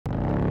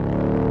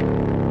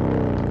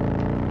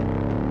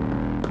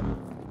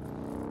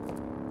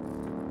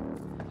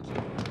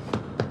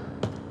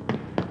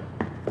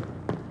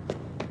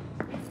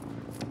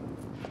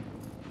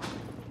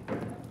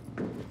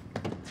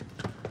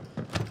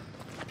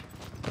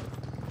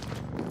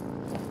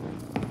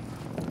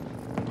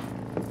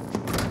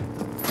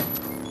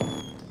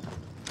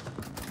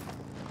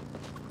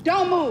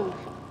Don't move.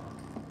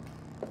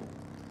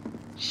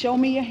 Show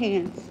me your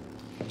hands.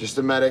 Just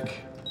a medic.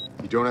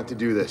 You don't have to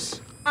do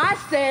this. I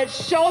said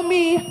show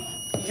me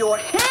your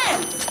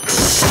hands!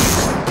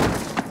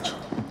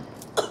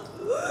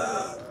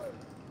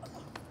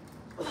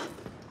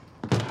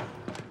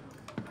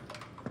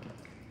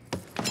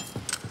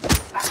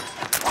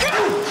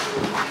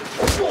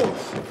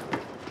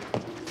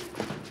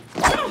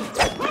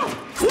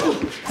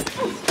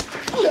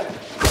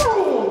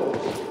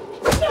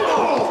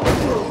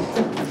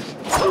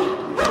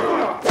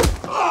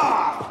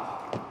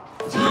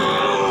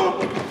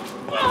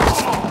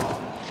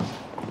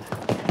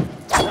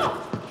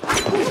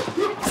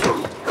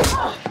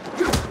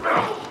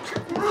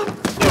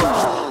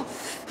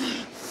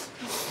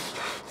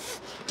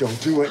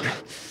 Don't do it.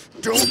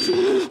 Don't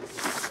do it.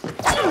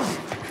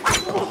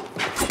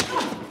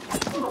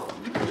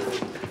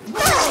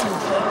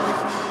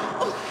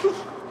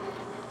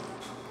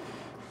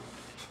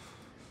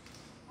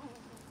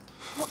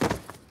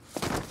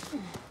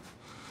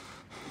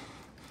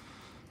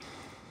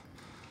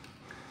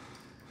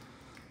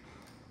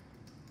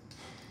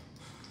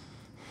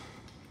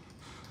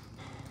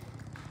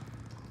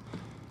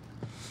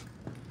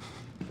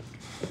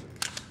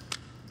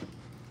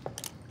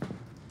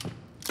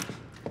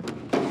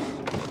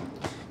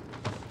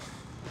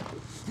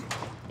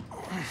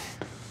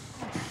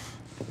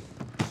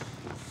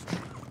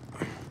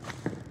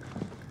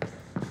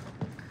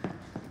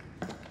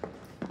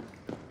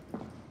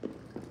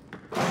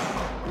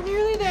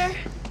 Nearly there.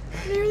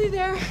 Nearly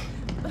there.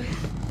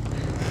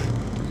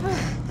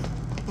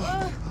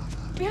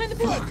 Behind the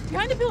pillar.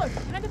 Behind the pillar.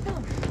 Behind the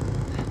pillar.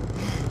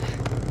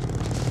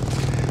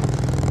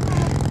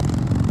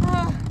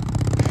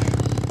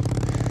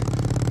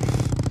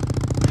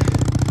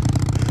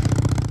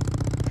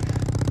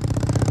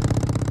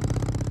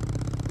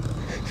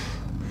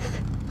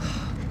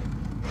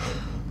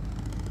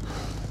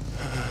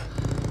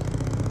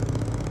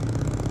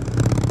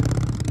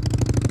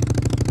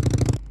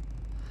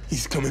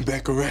 He's coming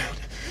back around.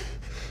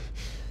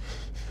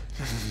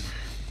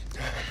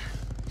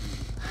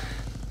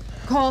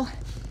 Cole.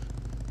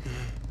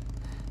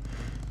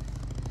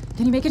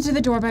 Can you make it to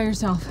the door by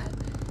yourself?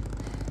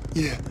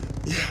 Yeah.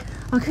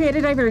 I'll create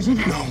a diversion.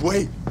 No,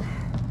 wait.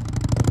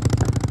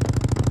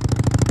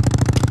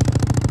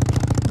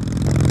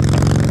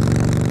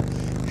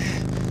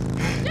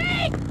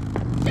 Jake!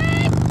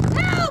 Jake!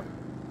 Help!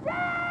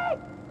 Jake!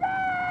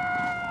 Jake!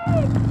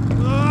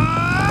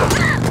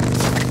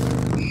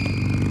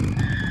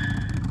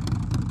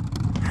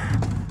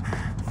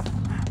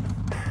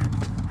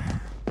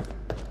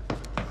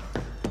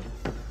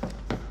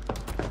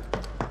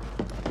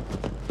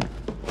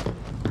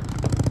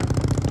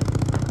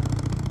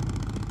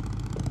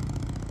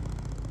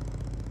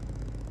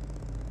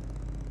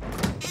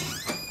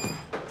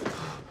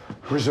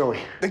 Where's Zoe?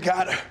 They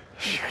got her.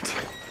 Shit.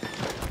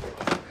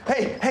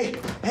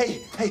 Hey.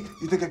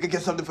 You think I could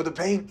get something for the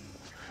pain?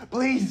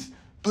 Please,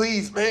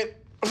 man.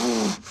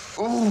 Ooh.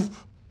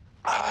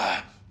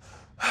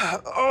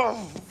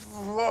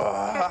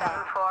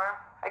 274.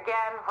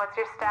 Again, what's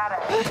your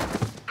status?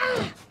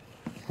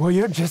 Well,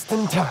 you're just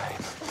in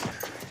time.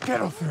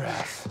 Get off your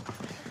ass.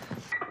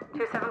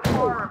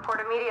 274, report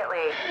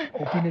immediately.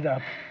 Open it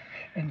up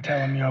and tell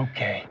him you're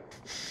okay.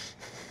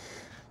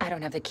 I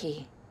don't have the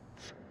key.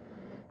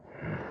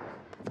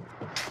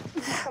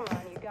 Come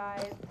on, you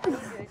guys. I need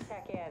you to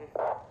check in.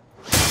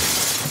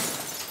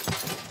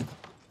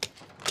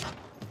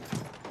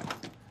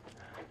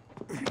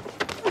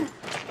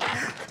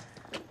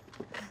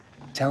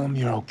 Tell him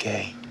you're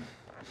okay.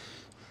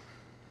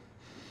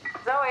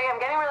 Zoe, I'm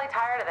getting really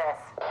tired of this.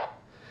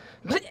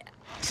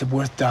 Is it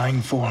worth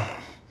dying for?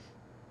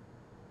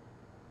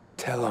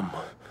 Tell him.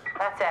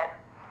 That's it.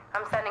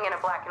 I'm sending in a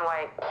black and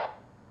white.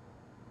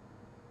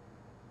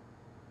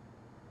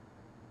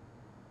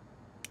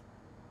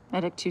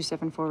 Medic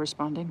 274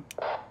 responding.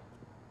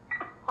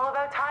 Well,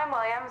 about time,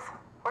 Williams.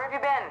 Where have you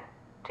been?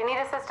 Do you need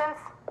assistance?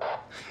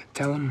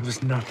 Tell him it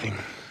was nothing.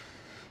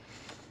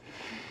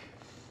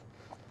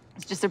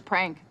 It's just a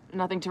prank.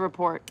 Nothing to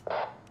report.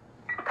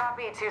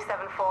 Copy,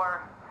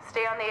 274.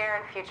 Stay on the air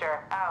in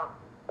future. Out.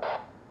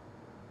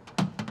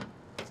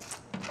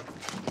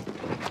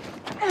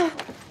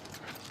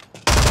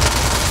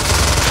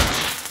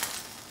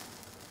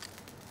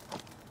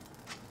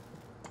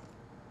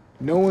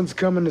 No one's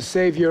coming to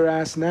save your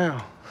ass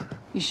now.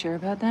 You sure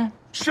about that?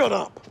 Shut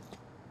up.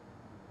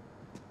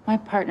 My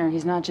partner,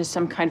 he's not just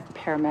some kind of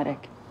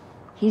paramedic.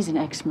 He's an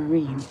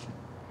ex-Marine.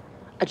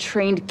 A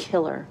trained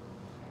killer.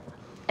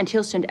 And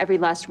he'll send every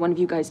last one of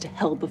you guys to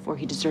hell before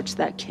he deserts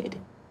that kid.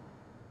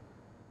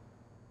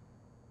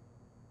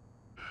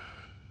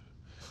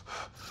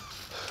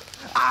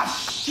 Ah,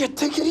 shit,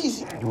 take it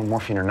easy. You want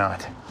morphine or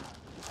not?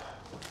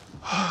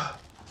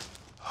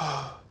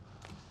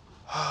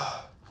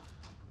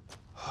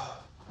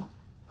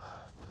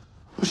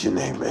 What's your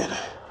name, man?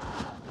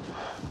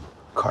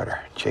 Carter.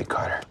 Jake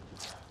Carter.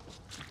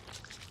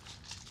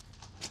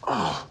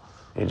 Oh.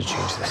 Need to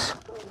change this.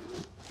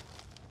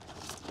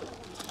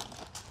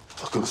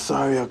 Look, I'm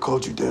sorry I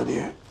called you down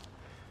here.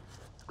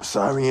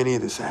 sorry any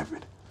of this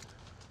happened.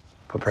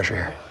 Put pressure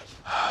here.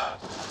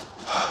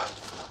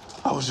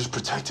 I was just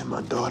protecting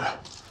my daughter.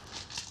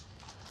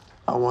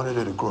 I wanted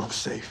her to grow up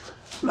safe.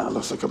 Now it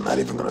looks like I'm not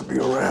even gonna be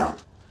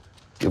around.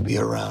 You'll be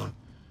around.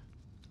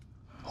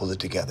 Hold it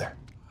together.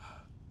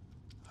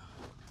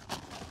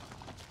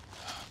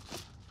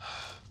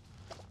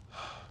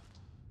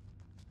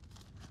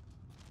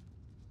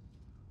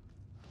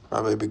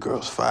 My baby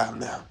girl's 5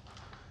 now.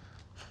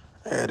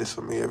 I had this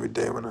for me every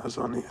day when I was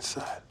on the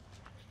inside.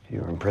 You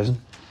were in prison?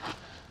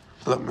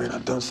 Look, man,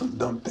 I've done some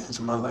dumb things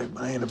in my life,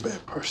 but I ain't a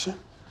bad person.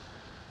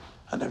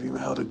 I never even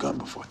held a gun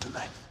before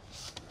tonight.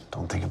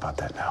 Don't think about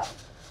that now.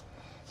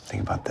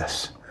 Think about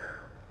this.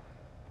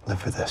 Live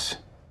for this.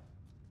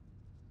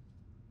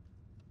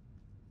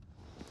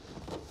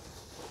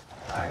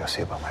 I gotta go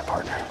see about my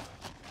partner.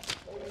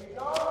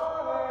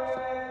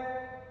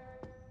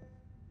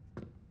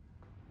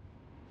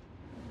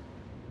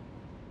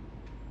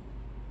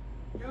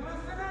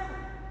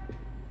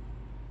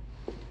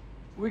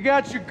 We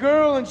got your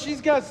girl, and she's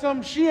got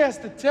something she has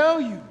to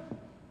tell you.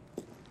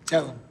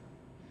 Tell him.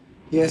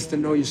 He has to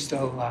know you're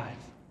still alive.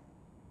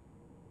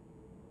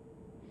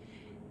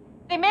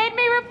 They made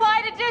me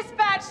reply to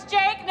dispatch,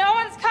 Jake. No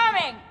one's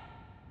coming.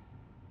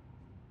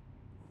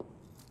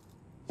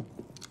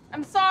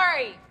 I'm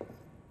sorry.